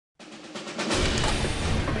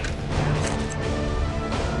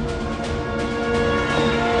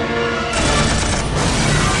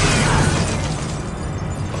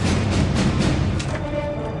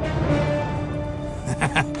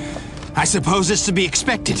suppose it's to be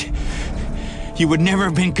expected. You would never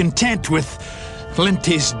have been content with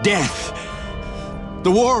Linty's death.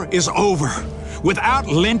 The war is over. Without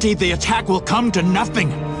Linty, the attack will come to nothing.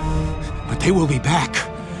 But they will be back.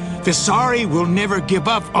 Visari will never give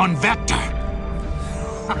up on Vector.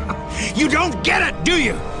 You don't get it, do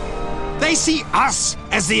you? They see us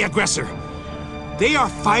as the aggressor. They are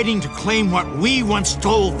fighting to claim what we once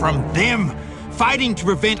stole from them. Fighting to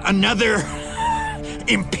prevent another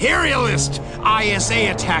imperialist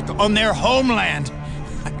ISA attack on their homeland.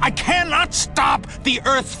 I cannot stop the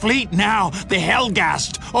Earth fleet now. The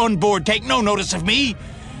Helghast on board take no notice of me.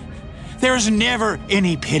 There's never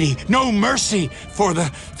any pity, no mercy for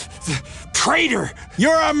the traitor.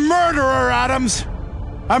 You're a murderer, Adams.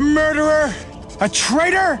 A murderer, a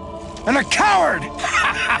traitor, and a coward.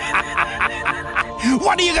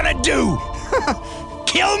 What are you gonna do?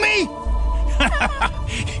 Kill me?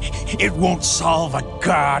 It won't solve a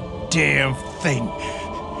goddamn thing.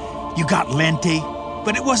 You got Linty,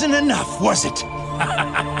 but it wasn't enough, was it?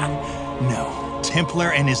 No,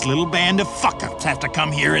 Templar and his little band of fuck-ups have to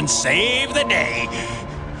come here and save the day.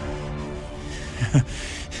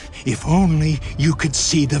 If only you could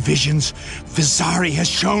see the visions Visari has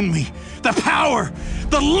shown me. The power,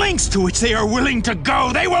 the lengths to which they are willing to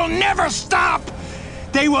go. They will never stop.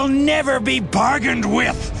 They will never be bargained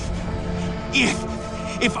with.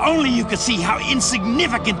 If only you could see how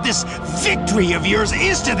insignificant this victory of yours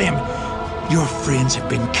is to them. Your friends have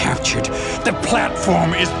been captured. The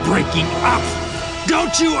platform is breaking up.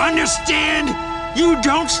 Don't you understand? You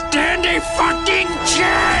don't stand a fucking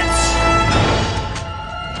chance!